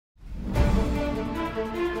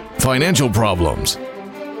financial problems,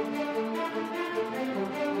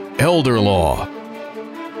 elder law,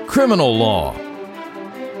 criminal law,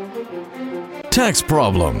 tax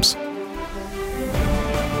problems,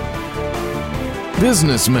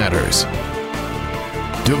 business matters,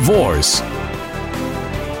 divorce,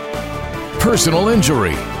 personal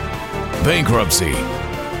injury, bankruptcy,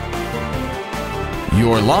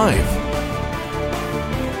 your life,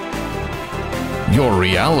 your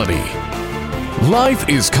reality. Life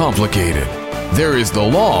is complicated. There is the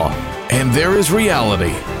law and there is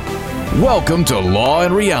reality. Welcome to Law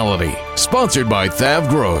and Reality, sponsored by Thav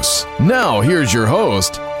Gross. Now here's your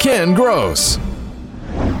host, Ken Gross.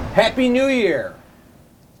 Happy New Year!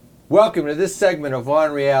 Welcome to this segment of Law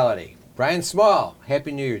and Reality. Brian Small,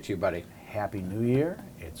 Happy New Year to you, buddy. Happy New Year.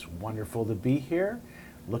 It's wonderful to be here.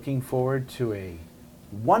 Looking forward to a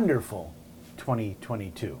wonderful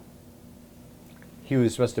 2022. He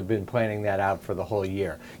must have been planning that out for the whole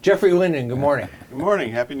year. Jeffrey Linden, good morning. Good morning.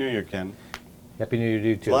 Happy New Year, Ken. Happy New Year to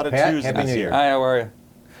you, too. A lot of Pat, twos Happy this New year. Year. Hi, how are you?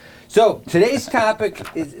 So today's topic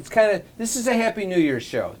is this is a Happy New Year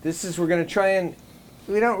show. We're going to try and,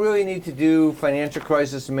 we don't really need to do financial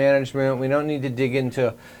crisis management. We don't need to dig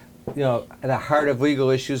into, the heart of legal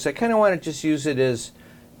issues. I kind of want to just use it as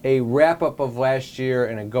a wrap up of last year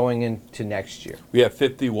and a going into next year. We have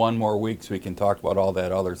 51 more weeks. We can talk about all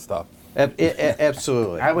that other stuff.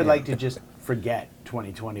 Absolutely. I would like to just forget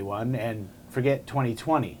 2021 and forget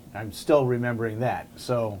 2020. I'm still remembering that.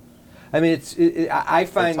 So, I mean, I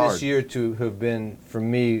find It's hard. this year to have been, for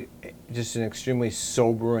me, just an extremely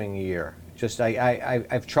sobering year. Just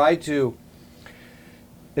I've tried to,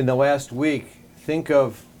 in the last week, think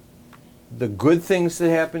of the good things that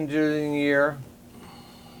happened during the year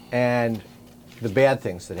and the bad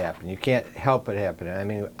things that happened. You can't help it happening. I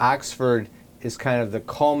mean, Oxford is kind of the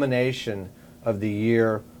culmination of the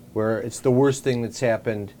year where it's the worst thing that's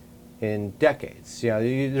happened in decades.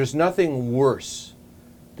 There's nothing worse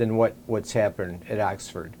than what's happened at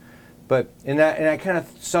Oxford. But and I kind of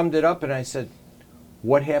summed it up and I said,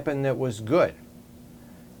 what happened that was good?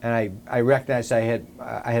 And I recognized I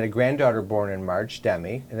had a granddaughter born in March,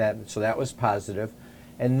 Demi, and so that was positive.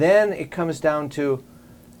 And then it comes down to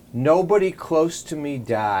nobody close to me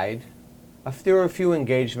died. There were a few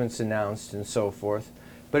engagements announced and so forth,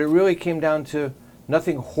 but it really came down to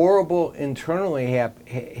nothing horrible internally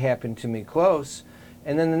happened to me close.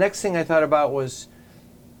 And then the next thing I thought about was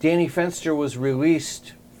Danny Fenster was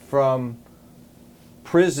released from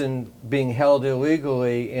prison, being held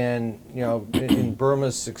illegally in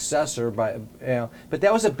Burma's successor but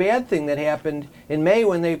that was a bad thing that happened in May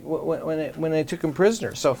when they took him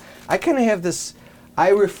prisoner. So I kind of have this. I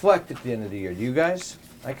reflect at the end of the year. Do you guys?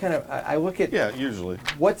 I look at usually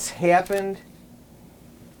what's happened,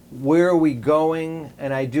 where are we going,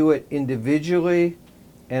 and I do it individually,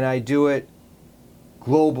 and I do it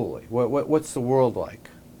globally. What's the world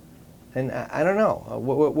like? And I don't know.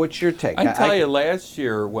 What's your take? I tell you, last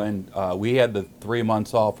year when we had the 3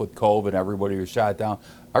 months off with COVID, everybody was shot down.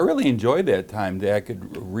 I really enjoyed that time that I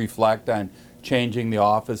could reflect on changing the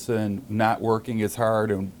office and not working as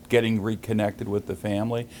hard and getting reconnected with the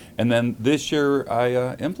family. And then this year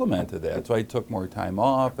I implemented that. So I took more time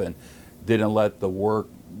off and didn't let the work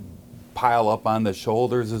pile up on the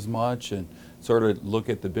shoulders as much and sort of look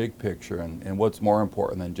at the big picture and what's more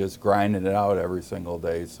important than just grinding it out every single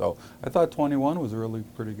day. So I thought 21 was a really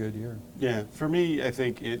pretty good year. Yeah, for me, I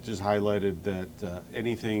think it just highlighted that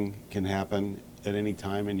anything can happen at any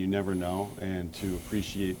time and you never know, and to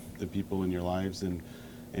appreciate the people in your lives and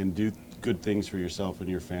do good things for yourself and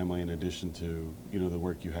your family in addition to the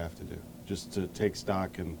work you have to do. Just to take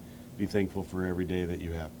stock and be thankful for every day that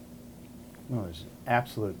you have. no, there's an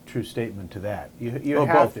absolute true statement to that. You both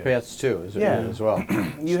have to. Pats too, as well.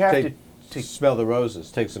 You have to smell the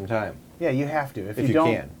roses. Take some time. Yeah, you have to. If you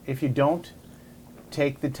can. If you don't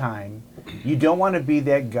take the time, you don't want to be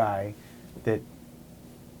that guy that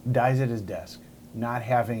dies at his desk, not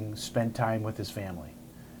having spent time with his family,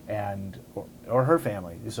 or her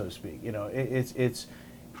family, so to speak. You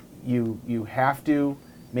have to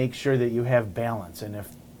make sure that you have balance. And if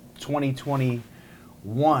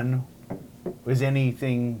 2021 was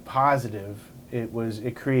anything positive,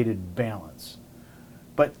 it created balance.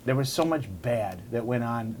 But there was so much bad that went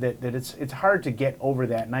on that it's hard to get over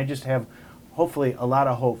that. And I just have hopefully a lot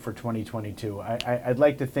of hope for 2022. I'd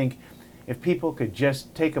like to think if people could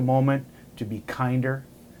just take a moment to be kinder,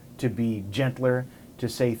 to be gentler, to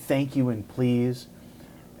say thank you and please,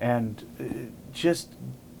 and just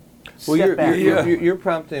step back. You're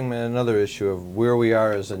prompting another issue of where we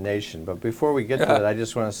are as a nation. But before we get to that, I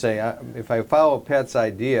just want to say, if I follow Pat's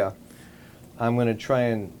idea, I'm going to try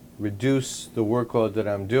and reduce the workload that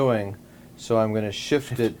I'm doing, so I'm going to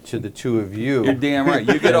shift it to the two of you. You're damn right.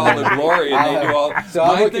 You get all the glory, and they do all. So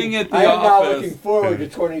My thing at the I am now office. looking forward to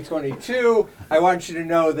 2022. I want you to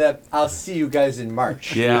know that I'll see you guys in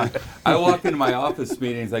March. Yeah, I walk into my office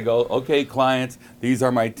meetings. I go, okay, clients, these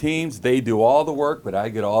are my teams. They do all the work, but I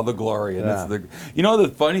get all the glory. And Yeah. the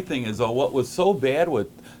funny thing is, though, what was so bad with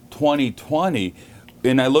 2020.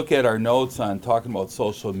 And I look at our notes on talking about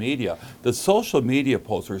social media. The social media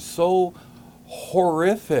posts are so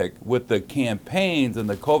horrific with the campaigns and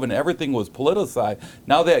the COVID and everything was politicized.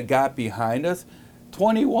 Now that got behind us,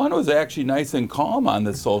 21 was actually nice and calm on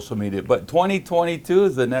the social media, but 2022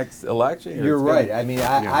 is the next election year. You're It's right. gonna- I mean,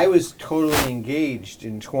 I was totally engaged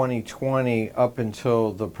in 2020 up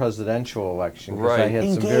until the presidential election. 'Cause I Right.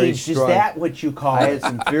 had some very Engaged, is strong, that what you call I it? had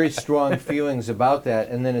some very strong feelings about that.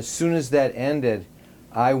 And then as soon as that ended,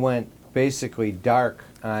 I went basically dark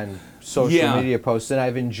on social Yeah. media posts. And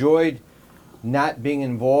I've enjoyed not being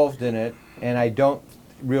involved in it. And I don't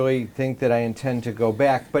really think that I intend to go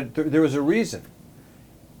back. But there was a reason.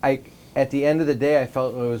 At the end of the day, I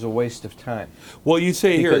felt it was a waste of time. Well, you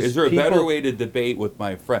say here, Because is there a better people- way to debate with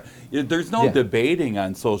my friend? There's no Yeah. debating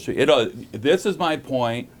on social. This is my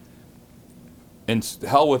point, and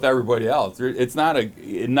hell with everybody else. It's not a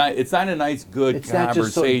nice, good It's not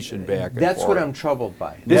just so- conversation back and That's forth. what I'm troubled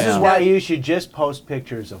by. This Yeah. is why you should just post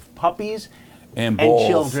pictures of puppies and and bowls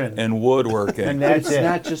children. and woodworking. And that's It's it.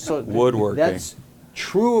 not just so Woodworking. That's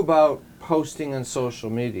true about posting on social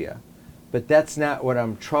media, but that's not what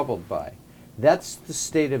I'm troubled by. That's the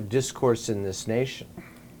state of discourse in this nation.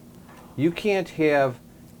 You can't have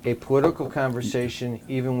a political conversation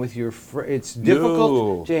even with your it's difficult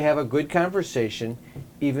No. to have a good conversation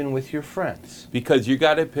even with your friends. Because you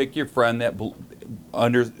got to pick your friend that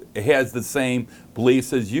has the same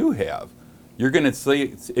beliefs as you have. You're going to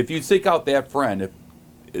see if you seek out that friend,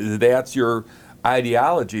 if that's your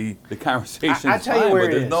ideology, the conversation's I'll tell you fine, where but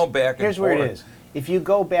it there's is. no back and Here's forth. where it is. If you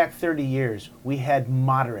go back 30 years, we had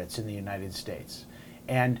moderates in the United States.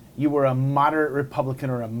 And you were a moderate Republican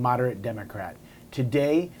or a moderate Democrat.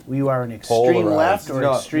 Today, you are an extreme Polarized. left or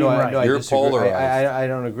extreme right. I You're disagree. polarized. I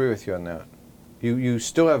don't agree with you on that. You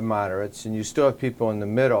still have moderates and you still have people in the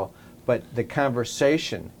middle, but the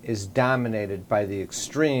conversation is dominated by the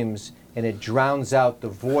extremes, and it drowns out the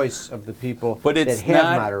voice of the people But that it's have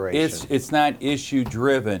not. moderation. It's not issue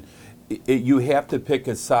driven. You have to pick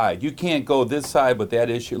a side. You can't go this side with that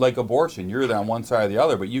issue, like abortion. You're on one side or the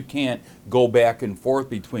other, but you can't go back and forth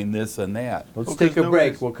between this and that. Let's Okay, take a no break.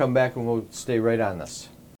 worries. We'll come back and we'll stay right on this.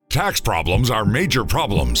 Tax problems are major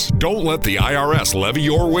problems. Don't let the IRS levy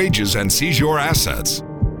your wages and seize your assets.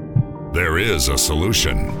 There is a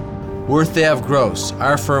solution. Worth Ave Gross,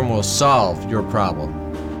 our firm will solve your problem.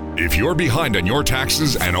 If you're behind on your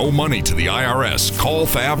taxes and owe money to the IRS, call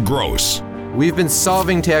Thav Gross. We've been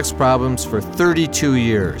solving tax problems for 32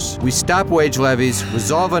 years. We stop wage levies,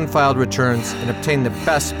 resolve unfiled returns, and obtain the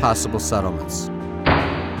best possible settlements.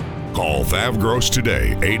 Call Thav Gross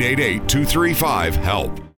today,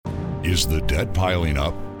 888-235-HELP. Is the debt piling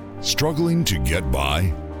up? Struggling to get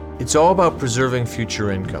by? It's all about preserving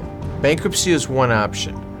future income. Bankruptcy is one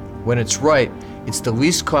option. When it's right, it's the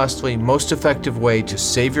least costly, most effective way to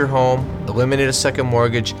save your home, eliminate a second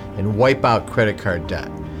mortgage, and wipe out credit card debt.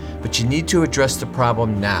 But you need to address the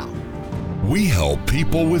problem now. We help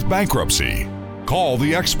people with bankruptcy. Call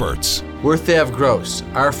the experts. Worth Ave Gross,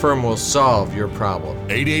 our firm will solve your problem.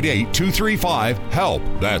 888-235-HELP.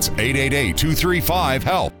 That's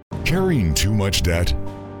 888-235-HELP. Carrying too much debt?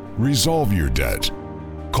 Resolve your debt.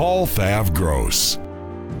 Call Thav Gross.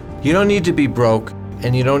 You don't need to be broke,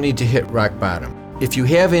 and you don't need to hit rock bottom. If you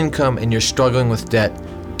have income and you're struggling with debt,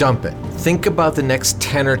 dump it. Think about the next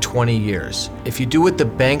 10 or 20 years. If you do what the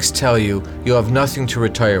banks tell you, you'll have nothing to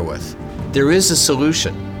retire with. There is a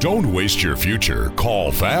solution. Don't waste your future.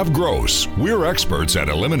 Call Thav Gross. We're experts at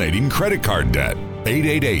eliminating credit card debt.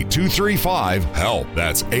 888-235-HELP.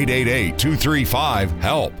 That's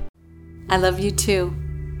 888-235-HELP. I love you too.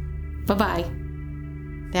 Bye-bye.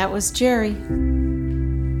 That was Jerry.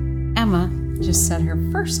 Emma just said her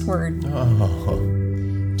first word. Oh.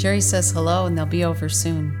 Jerry says hello and they'll be over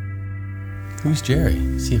soon. Who's Jerry?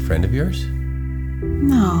 Is he a friend of yours?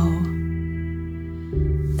 No.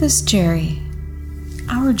 This Jerry.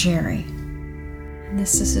 Our Jerry. And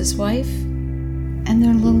this is his wife and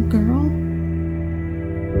their little girl.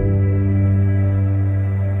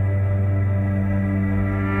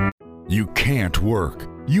 You can't work.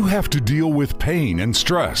 You have to deal with pain and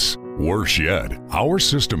stress. Worse yet, our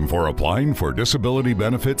system for applying for disability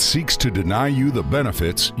benefits seeks to deny you the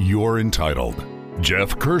benefits you're entitled.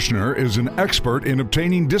 Jeff Kirschner is an expert in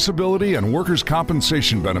obtaining disability and workers'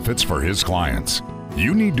 compensation benefits for his clients.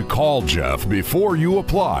 You need to call Jeff before you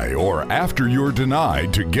apply or after you're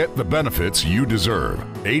denied to get the benefits you deserve.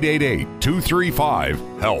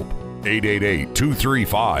 888-235-HELP.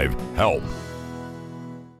 888-235-HELP.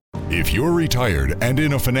 If you're retired and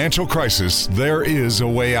in a financial crisis, there is a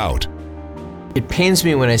way out. It pains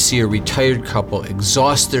me when I see a retired couple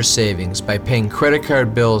exhaust their savings by paying credit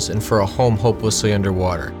card bills and for a home hopelessly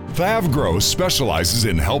underwater. Thav Gross specializes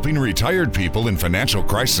in helping retired people in financial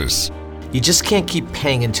crisis. You just can't keep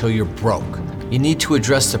paying until you're broke. You need to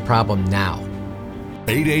address the problem now.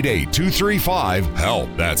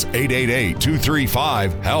 888-235-HELP. That's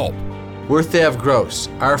 888-235-HELP. We're Thav Gross.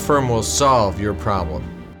 Our firm will solve your problem.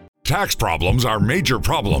 Tax problems are major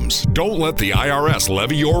problems. Don't let the IRS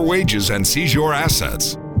levy your wages and seize your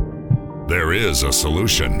assets. There is a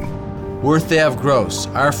solution. We're Thav Gross.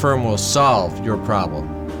 Our firm will solve your problem.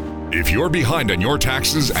 If you're behind on your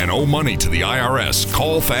taxes and owe money to the IRS,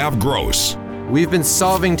 call Thav Gross. We've been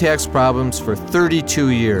solving tax problems for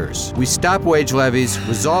 32 years. We stop wage levies,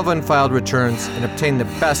 resolve unfiled returns, and obtain the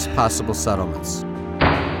best possible settlements.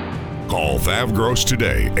 Call Thav Gross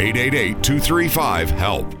today,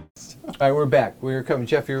 888-235-HELP. All right, we're back. We're coming.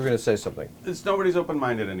 Jeff, you were going to say something. It's nobody's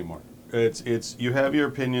open-minded anymore. It's you have your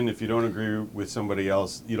opinion. If you don't agree with somebody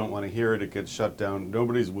else, you don't want to hear it. It gets shut down.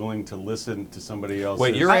 Nobody's willing to listen to somebody else.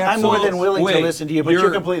 Wait, I'm more than willing to listen to you, but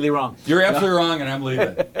you're completely wrong. You're absolutely wrong, and I'm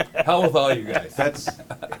leaving. Hell with all you guys.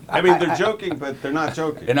 I mean, they're joking, but they're not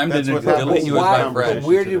joking. And I'm That's gonna what delete you as Why- my friend. but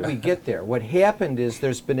where did we get there? What happened is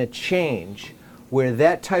there's been a change where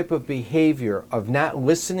that type of behavior of not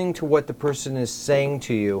listening to what the person is saying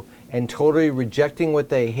to you and totally rejecting what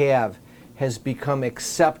they have has become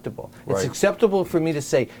acceptable. It's Right. acceptable for me to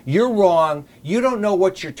say, you're wrong, you don't know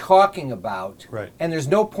what you're talking about, Right. and there's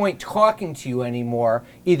no point talking to you anymore.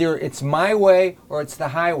 Either it's my way or it's the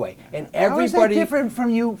highway. And How is that everybody different from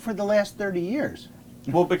you for the last 30 years?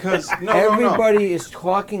 Well, because everybody is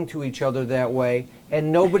talking to each other that way,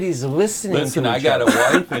 and nobody's listening Listen, to I each got a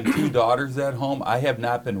other. wife and 2 daughters at home. I have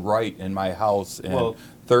not been right in my house in Well,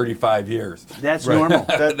 35 years. That's normal.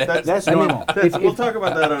 That's normal. We'll talk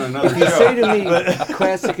about that on another If you show. say to me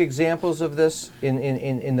classic examples of this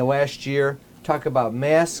in the last year, talk about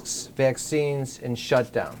masks, vaccines, and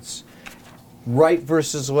shutdowns. Right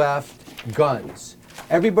versus left, guns.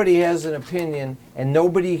 Everybody has an opinion, and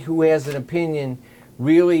nobody who has an opinion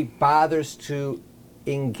really bothers to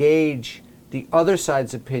engage the other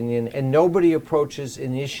side's opinion, and nobody approaches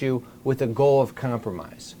an issue with a goal of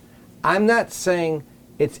compromise. I'm not saying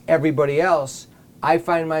it's everybody else. I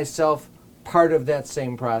find myself part of that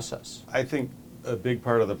same process. I think a big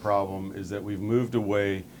part of the problem is that we've moved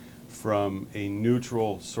away from a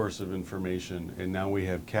neutral source of information, and now we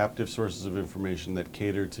have captive sources of information that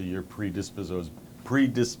cater to your predisposed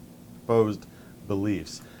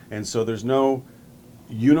beliefs. And so there's no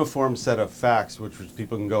uniform set of facts which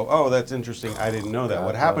people can go, oh, that's interesting, I didn't know that.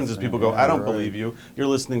 What happens is people go, I don't believe you, you're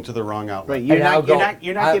listening to the wrong outlet. Right, you're And I'll not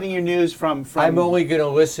go- getting your news from I'm only going to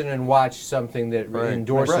listen and watch something that Right,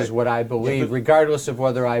 endorses right. what I believe, regardless of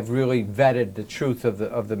whether I've really vetted the truth of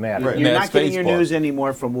the matter. Right. You're And not that's getting your Facebook. news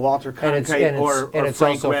anymore from Walter And it's, Cronkite and or it's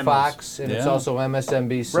Frank also Reynolds. Fox, and it's Yeah. also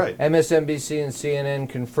MSNBC. Right. MSNBC and CNN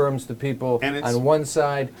confirms the people And it's- on one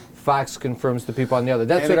side. Fox confirms the people on the other.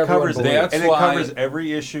 That's And what it everyone covers believes. That's and it why- covers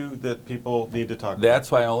every issue that people need to talk about.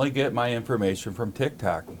 That's why I only get my information from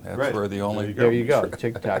TikTok. That's Right. where the only, There you go.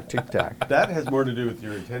 Tick-tock, tick-tock. That has more to do with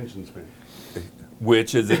your attention span.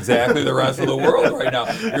 which is exactly the rest of the world right now.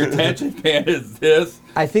 Your attention span is this.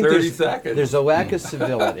 I think 30 seconds. there's a lack of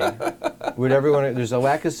civility. There's a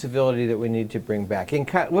lack of civility that we need to bring back.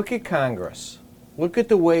 Look at Congress. Look at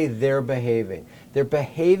the way they're behaving. They're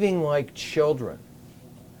behaving like children.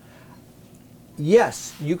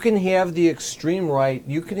 Yes, you can have the extreme right,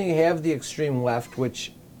 you can have the extreme left,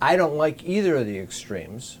 which I don't like either of the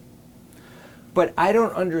extremes. But I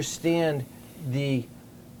don't understand the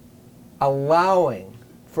allowing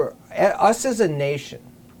for us as a nation.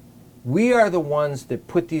 We are the ones that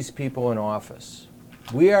put these people in office.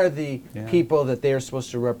 We are the people that they are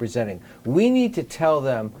supposed to representing. We need to tell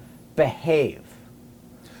them, behave.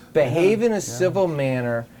 Behave in a civil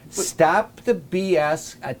manner. Stop the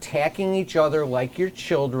BS attacking each other like your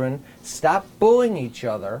children. Stop bullying each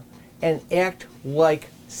other and act like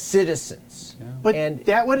citizens. But And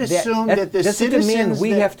that would assume that the that's a demand citizens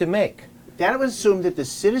we that- have to make. That would assume that the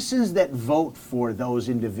citizens that vote for those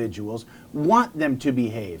individuals want them to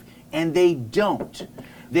behave, and they don't.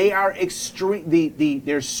 They are extreme.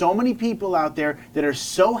 There's so many people out there that are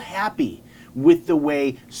so happy with the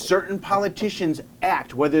way certain politicians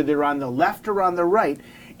act, whether they're on the left or on the right,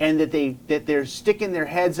 and that they're sticking their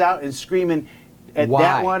heads out and screaming at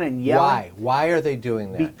that one and yelling. Why are they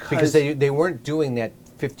doing that? Because they weren't doing that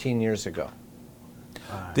 15 years ago.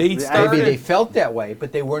 They Maybe they felt that way,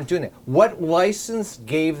 but they weren't doing it. What license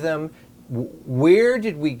gave them? Where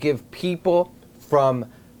did we give people from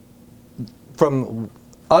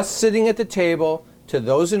us sitting at the table to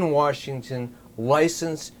those in Washington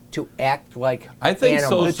license to act like I think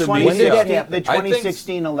animals? social When did that media- happen? The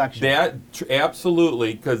 2016 election.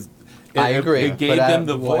 Absolutely, because I agree, it gave but them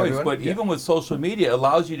the well, voice. everyone- But yeah. even with social media, it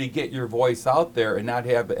allows you to get your voice out there and not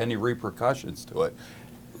have any repercussions to it.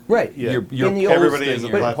 Right. Yeah. You're In the old Everybody posting has a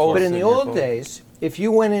your platform. But in the your old post. days, if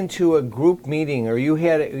you went into a group meeting or you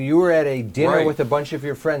were at a dinner Right. with a bunch of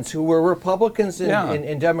your friends who were Republicans and, Yeah.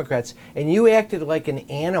 and Democrats, and you acted like an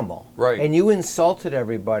animal, Right. and you insulted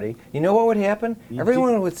everybody, you know what would happen?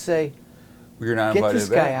 Everyone would say, You're not "Get invited this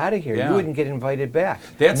back. guy out of here." Yeah. You wouldn't get invited back.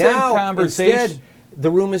 That same now, conversation- instead, the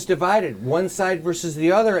room is divided, one side versus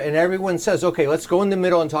the other, and everyone says, "Okay, let's go in the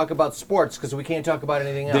middle and talk about sports because we can't talk about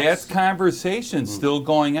anything else." That's conversation still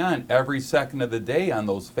going on every second of the day on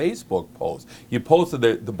those Facebook posts. You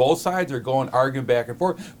posted the both sides are going arguing back and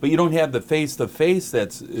forth, but you don't have the face-to-face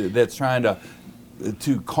that's trying to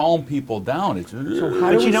calm people down. It's, how But do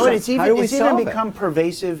you we know what? sol- how do we It's even solve it? become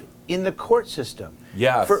pervasive in the court system.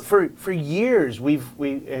 Yes. For years, we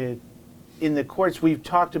in the courts we've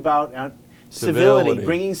talked about civility,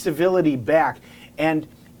 bringing civility back, and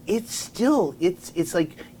it's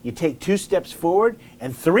like you take 2 steps forward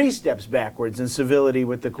and 3 steps backwards in civility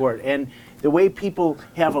with the court. And the way people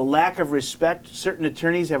have a lack of respect, certain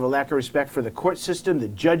attorneys have a lack of respect for the court system, the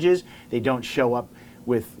judges. They don't show up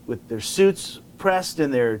with their suits pressed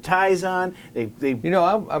and their ties on. They You know,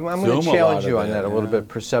 I'm going Zoom to a challenge lot you of on it, that a little yeah. bit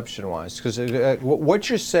perception-wise, because what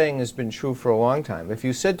you're saying has been true for a long time. If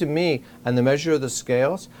you said to me, on the measure of the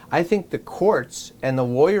scales, I think the courts and the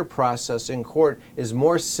lawyer process in court is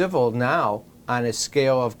more civil now on a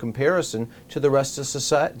scale of comparison to the rest of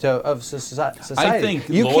society. I think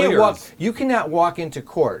You cannot walk into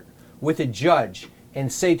court with a judge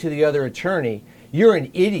and say to the other attorney, "You're an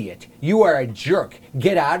idiot. You are a jerk.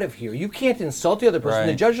 Get out of here." You can't insult the other person. Right.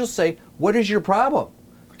 The judge will say, "What is your problem?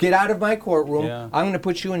 Get out of my courtroom. Yeah. I'm going to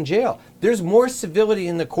put you in jail." There's more civility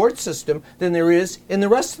in the court system than there is in the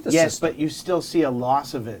rest of the Yes, system. but you still see a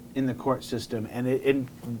loss of it in the court system, and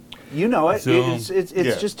you know it. Zoom. It's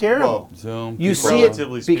Yeah. just terrible. Zoom. You people see are-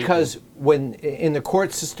 Relatively it speaking. because when in the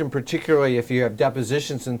court system, particularly if you have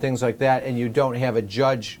depositions and things like that, and you don't have a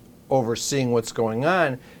judge overseeing what's going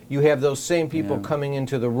on, you have those same people coming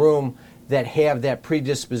into the room that have that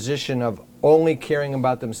predisposition of only caring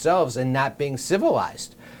about themselves and not being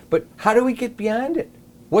civilized. But how do we get beyond it?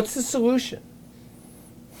 What's the solution?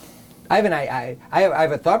 I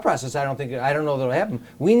have a thought process. I don't know that'll happen.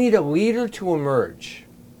 We need a leader to emerge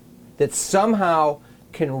that somehow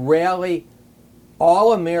can rally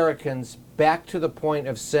all Americans back to the point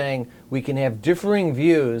of saying we can have differing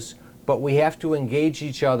views, but we have to engage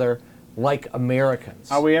each other like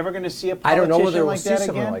Americans. Are we ever going to see a I don't know politician whether we'll like see that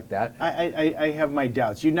someone again? like that. I have my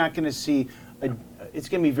doubts. You're not going to see. It's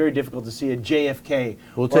going to be very difficult to see a JFK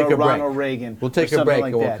We'll or take a a break. Ronald Reagan. We'll take or a something break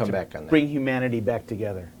like and we'll that come to back on that. Bring humanity back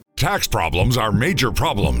together. Tax problems are major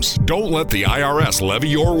problems. Don't let the IRS levy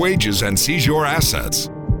your wages and seize your assets.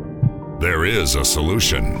 There is a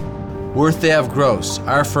solution. Worth Ave Gross,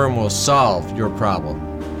 our firm will solve your problem.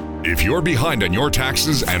 If you're behind on your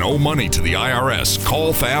taxes and owe money to the IRS,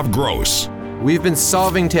 call Thav Gross. We've been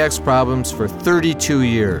solving tax problems for 32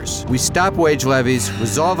 years. We stop wage levies,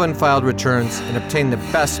 resolve unfiled returns, and obtain the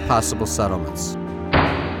best possible settlements.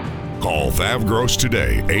 Call Thav Gross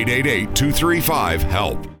today,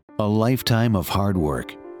 888-235-HELP. A lifetime of hard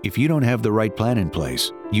work. If you don't have the right plan in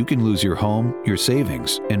place, you can lose your home, your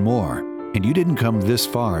savings, and more. And you didn't come this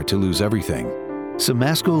far to lose everything.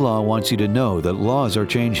 Samasco Law wants you to know that laws are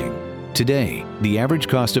changing. Today, the average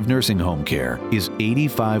cost of nursing home care is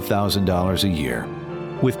 $85,000 a year.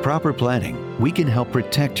 With proper planning, we can help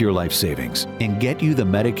protect your life savings and get you the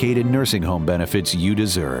Medicaid and nursing home benefits you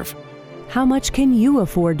deserve. How much can you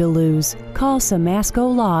afford to lose? Call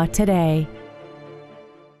Samasco Law today.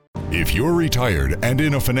 If you're retired and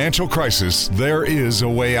in a financial crisis, there is a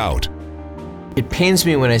way out. It pains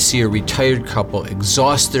me when I see a retired couple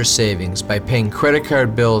exhaust their savings by paying credit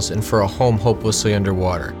card bills and for a home hopelessly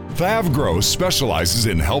underwater. Thav Gross specializes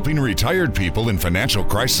in helping retired people in financial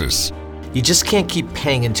crisis. You just can't keep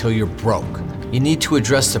paying until you're broke. You need to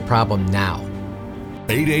address the problem now.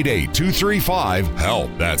 888-235-HELP.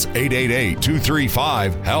 That's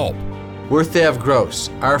 888-235-HELP. Worth Ave Gross,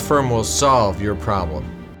 our firm will solve your problem.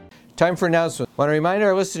 Time for announcements. I want to remind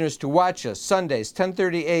our listeners to watch us Sundays,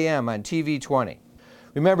 10:30 a.m. on TV 20.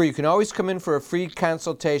 Remember, you can always come in for a free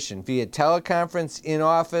consultation via teleconference, in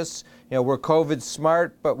office. You know, we're COVID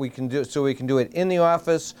smart, but we can do it in the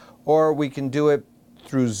office, or we can do it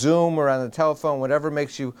through Zoom or on the telephone, whatever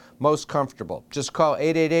makes you most comfortable. Just call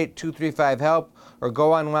 888-235-HELP or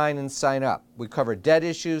go online and sign up. We cover debt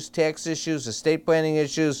issues, tax issues, estate planning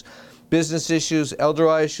issues, business issues, elder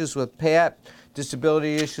law issues with Pat,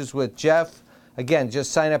 disability issues with Jeff. Again,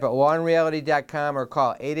 just sign up at lawandreality.com or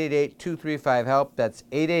call 888-235-HELP. That's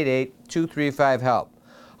 888-235-HELP.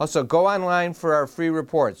 Also, go online for our free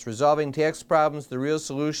reports, Resolving Tax Problems, The Real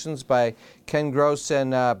Solutions by Ken Gross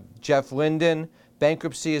and Jeff Linden,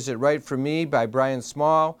 Bankruptcy, Is It Right for Me by Brian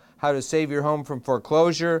Small, How to Save Your Home from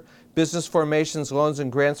Foreclosure, Business Formations, Loans and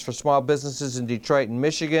Grants for Small Businesses in Detroit and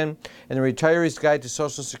Michigan, and The Retiree's Guide to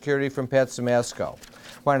Social Security from Pat Simasko.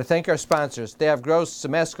 I want to thank our sponsors, Thav Gross,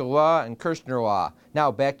 Simasko Law, and Kirshner Law.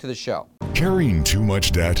 Now, back to the show. Carrying too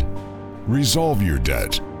much debt? Resolve your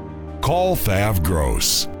debt. Call Thav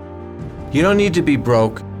Gross. You don't need to be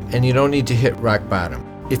broke, and you don't need to hit rock bottom.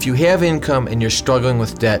 If you have income and you're struggling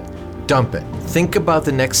with debt, dump it. Think about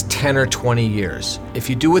the next 10 or 20 years. If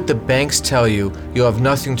you do what the banks tell you, you'll have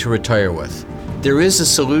nothing to retire with. There is a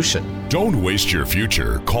solution. Don't waste your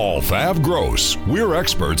future. Call Thav Gross. We're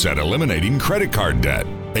experts at eliminating credit card debt.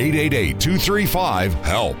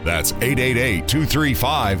 888-235-HELP. That's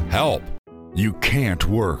 888-235-HELP. You can't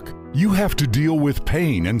work. You have to deal with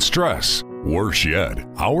pain and stress. Worse yet,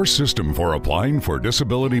 our system for applying for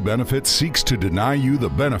disability benefits seeks to deny you the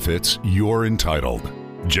benefits you're entitled.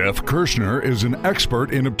 Jeff Kirshner is an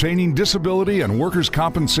expert in obtaining disability and workers'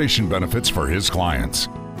 compensation benefits for his clients.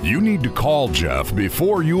 You need to call Jeff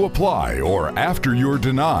before you apply or after you're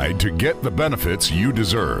denied to get the benefits you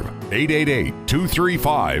deserve.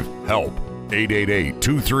 888-235-HELP.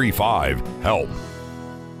 888-235-HELP.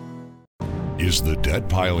 Is the debt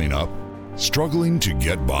piling up? Struggling to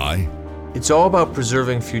get by? It's all about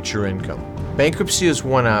preserving future income. Bankruptcy is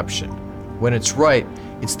one option. When it's right,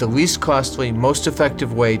 it's the least costly, most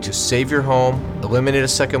effective way to save your home, eliminate a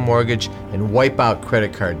second mortgage, and wipe out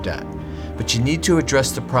credit card debt. But you need to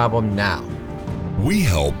address the problem now. We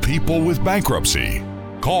help people with bankruptcy.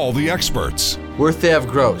 Call the experts. We're Thav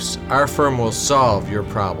Gross. Our firm will solve your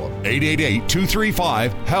problem.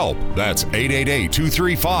 888-235-HELP. That's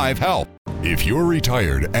 888-235-HELP. If you're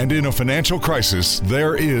retired and in a financial crisis,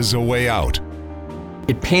 there is a way out.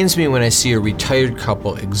 It pains me when I see a retired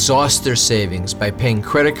couple exhaust their savings by paying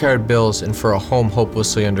credit card bills and for a home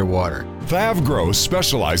hopelessly underwater. Thav Gross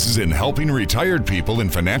specializes in helping retired people in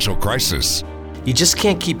financial crisis. You just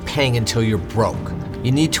can't keep paying until you're broke.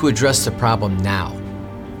 You need to address the problem now.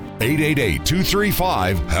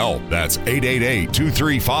 888-235-HELP. That's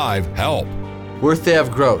 888-235-HELP. We're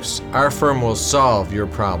Thav Gross. Our firm will solve your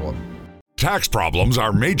problem. Tax problems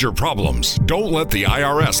are major problems. Don't let the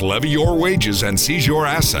IRS levy your wages and seize your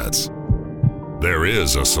assets. There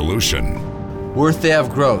is a solution. We're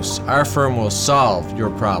Thav Gross. Our firm will solve your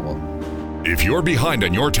problem. If you're behind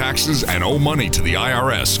on your taxes and owe money to the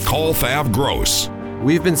IRS, call Thav Gross.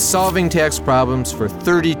 We've been solving tax problems for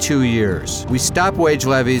 32 years. We stop wage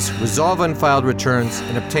levies, resolve unfiled returns,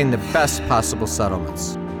 and obtain the best possible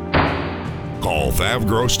settlements. Call Thav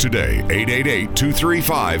Gross today,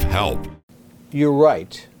 888-235-HELP. You're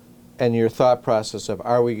right, and your thought process of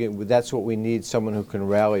that's what we need, someone who can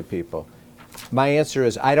rally people. My answer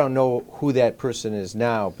is I don't know who that person is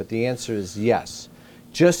now, but the answer is yes.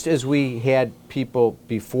 Just as we had people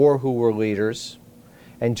before who were leaders,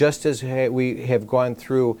 and just as we have gone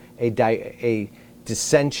through a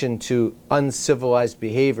dissension to uncivilized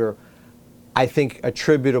behavior, I think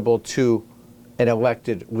attributable to an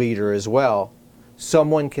elected leader as well,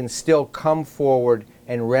 someone can still come forward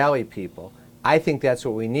and rally people. I think that's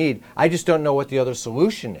what we need. I just don't know what the other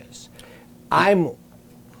solution is. I'm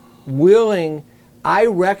willing, I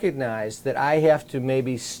recognize that I have to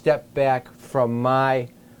maybe step back from my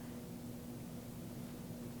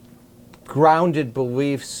grounded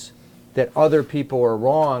beliefs that other people are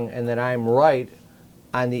wrong and that I'm right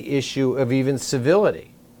on the issue of even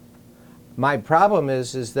civility. My problem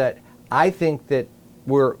is that I think that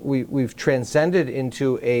we've transcended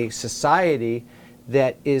into a society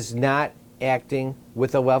that is not acting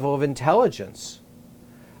with a level of intelligence.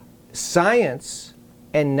 Science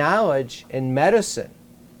and knowledge and medicine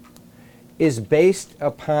is based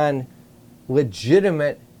upon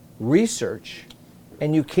legitimate research,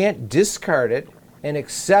 and you can't discard it and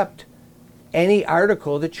accept any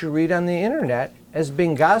article that you read on the internet as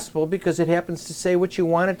being gospel because it happens to say what you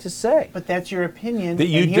want it to say. But that's your opinion. That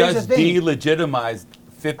you and here's just the thing. delegitimized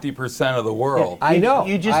 50% of the world. I know.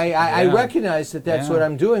 you just- I Yeah. recognize that that's Yeah. what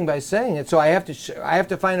I'm doing by saying it. So I have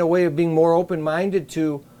to find a way of being more open-minded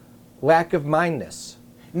to lack of mindness.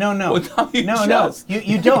 No. Well, no, you no. just-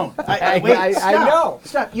 You don't. Wait, I stop. know.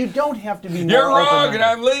 Stop. You don't have to be more You're wrong, open-minded. and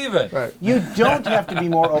I'm leaving. Right. You don't have to be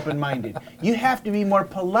more open-minded. You have to be more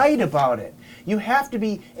polite about it. You have to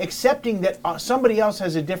be accepting that somebody else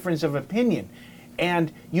has a difference of opinion.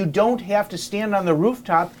 And you don't have to stand on the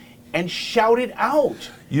rooftop and shout it out.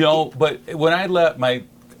 You know, but when I let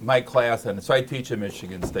my class end, so I teach at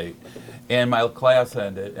Michigan State, and my class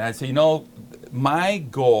ended, and I said, you know, my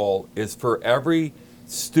goal is for every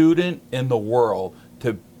student in the world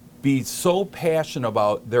to be so passionate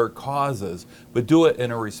about their causes, but do it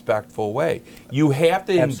in a respectful way. You have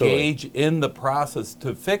to Absolutely. engage in the process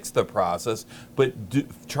to fix the process, but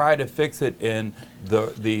try to fix it in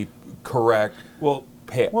the correct Well,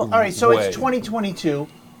 all right, so way. it's 2022.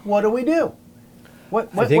 What do we do?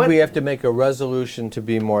 I think we have to make a resolution to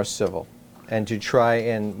be more civil and to try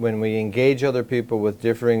and, when we engage other people with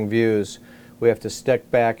differing views, we have to step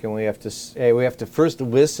back and we have to first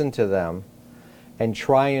listen to them and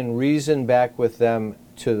try and reason back with them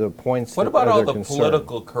to the points What that about are all their the concern.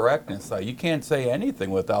 political correctness? You can't say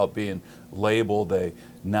anything without being labeled a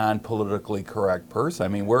non-politically correct person. I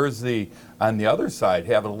mean, where's on the other side,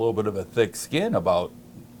 having a little bit of a thick skin about?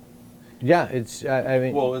 Yeah, it's, I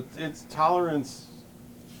mean, Well, it's tolerance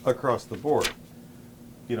across the board.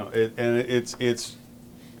 You know, it's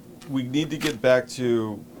we need to get back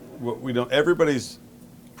to what we don't. Everybody's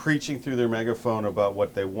preaching through their megaphone about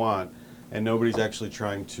what they want, and nobody's actually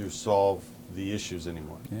trying to solve the issues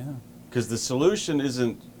anymore. Yeah. Because the solution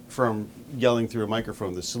isn't from yelling through a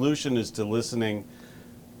microphone. The solution is to listening,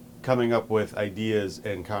 coming up with ideas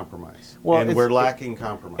and compromise. Well, and it's- we're lacking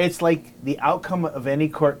compromise. It's like the outcome of any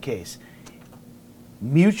court case.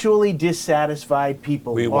 Mutually dissatisfied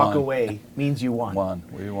people We walk won. away means you won.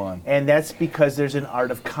 We won. And that's because there's an art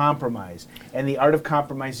of compromise. And the art of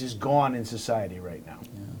compromise is gone in society right now.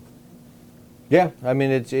 yeah, I mean,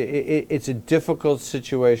 it's a difficult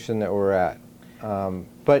situation that we're at.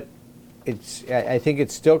 But I think it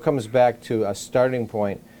still comes back to a starting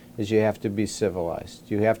point is you have to be civilized.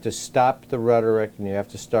 You have to stop the rhetoric and you have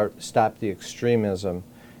to stop the extremism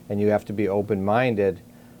and you have to be open-minded.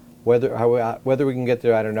 Whether we can get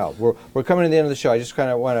there, I don't know. We're coming to the end of the show. I just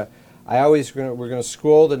kind of want to. We're going to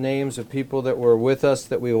scroll the names of people that were with us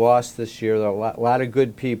that we lost this year. There are a lot of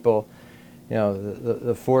good people. You know,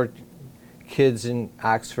 the 4 kids in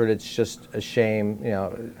Oxford. It's just a shame. You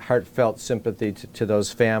know, heartfelt sympathy to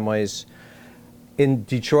those families. In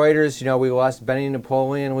Detroiters, you know, we lost Benny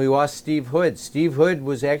Napoleon. We lost Steve Hood. Steve Hood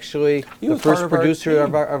was actually He the was part first of our producer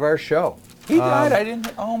team. of our show. He died. I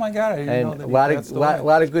didn't. Oh my God! I didn't know And that a he lot passed away. of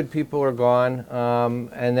lot of good people are gone.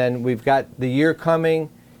 And then we've got the year coming.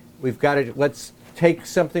 We've got to let's take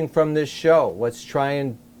something from this show. Let's try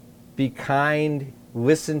and be kind.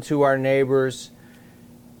 Listen to our neighbors.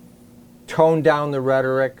 Tone down the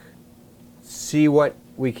rhetoric. See what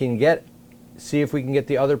we can get. See if we can get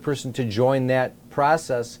the other person to join that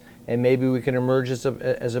process, and maybe we can emerge as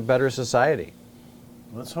a better society.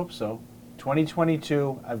 Let's hope so.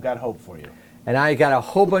 2022, I've got hope for you. And I got a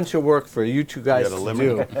whole bunch of work for you two guys got a to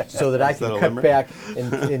limerick? do so that I Is that can a cut limerick? back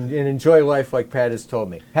and enjoy life like Pat has told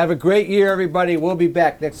me. Have a great year, everybody. We'll be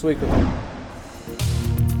back next week with